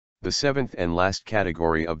The seventh and last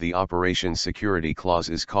category of the Operations Security Clause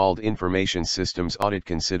is called Information Systems Audit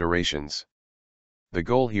Considerations. The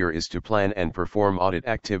goal here is to plan and perform audit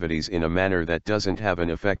activities in a manner that doesn't have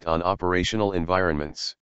an effect on operational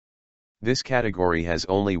environments. This category has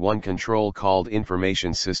only one control called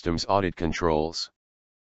Information Systems Audit Controls.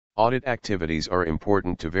 Audit activities are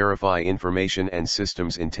important to verify information and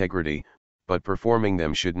systems integrity, but performing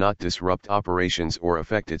them should not disrupt operations or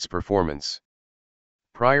affect its performance.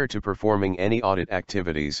 Prior to performing any audit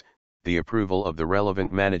activities, the approval of the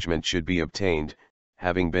relevant management should be obtained,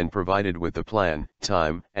 having been provided with the plan,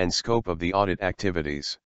 time, and scope of the audit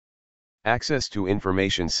activities. Access to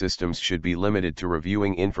information systems should be limited to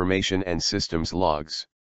reviewing information and systems logs.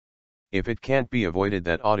 If it can't be avoided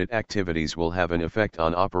that audit activities will have an effect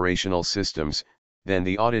on operational systems, then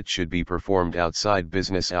the audit should be performed outside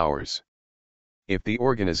business hours. If the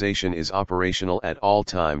organization is operational at all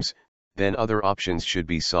times, then other options should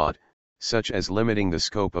be sought, such as limiting the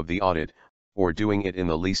scope of the audit, or doing it in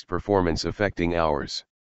the least performance-affecting hours.